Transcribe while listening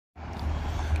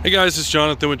Hey guys, it's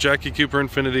Jonathan with Jackie Cooper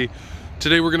Infinity.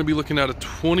 Today we're going to be looking at a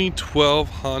 2012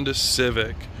 Honda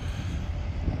Civic.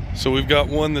 So we've got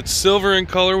one that's silver in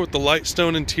color with the light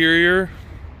stone interior.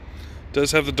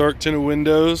 Does have the dark tinted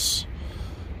windows.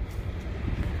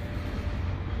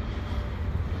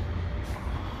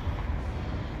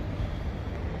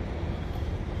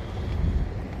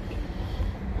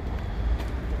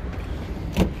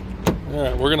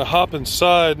 Alright, we're going to hop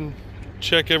inside and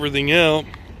check everything out.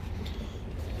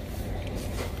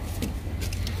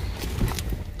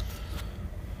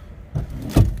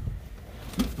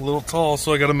 A little tall,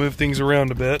 so I got to move things around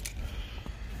a bit.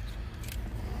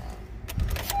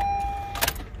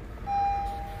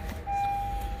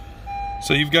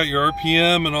 So you've got your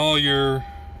RPM and all your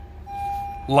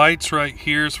lights right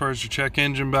here as far as your check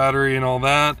engine battery and all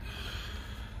that.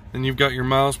 Then you've got your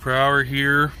miles per hour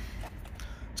here.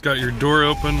 It's got your door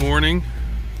open warning.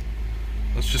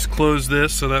 Let's just close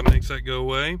this so that makes that go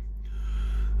away.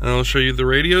 And I'll show you the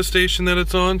radio station that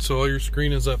it's on. So all your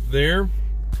screen is up there.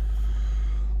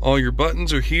 All your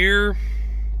buttons are here.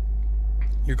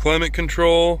 Your climate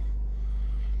control.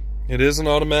 It is an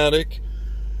automatic.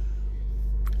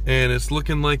 And it's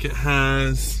looking like it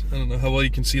has, I don't know how well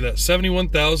you can see that,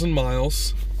 71,000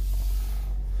 miles.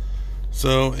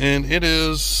 So, and it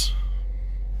is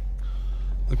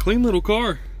a clean little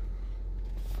car.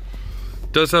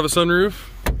 It does have a sunroof.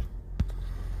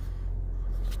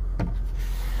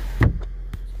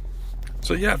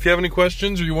 So yeah, if you have any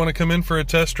questions or you want to come in for a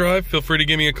test drive, feel free to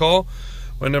give me a call.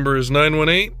 My number is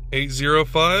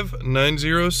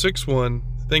 918-805-9061.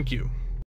 Thank you.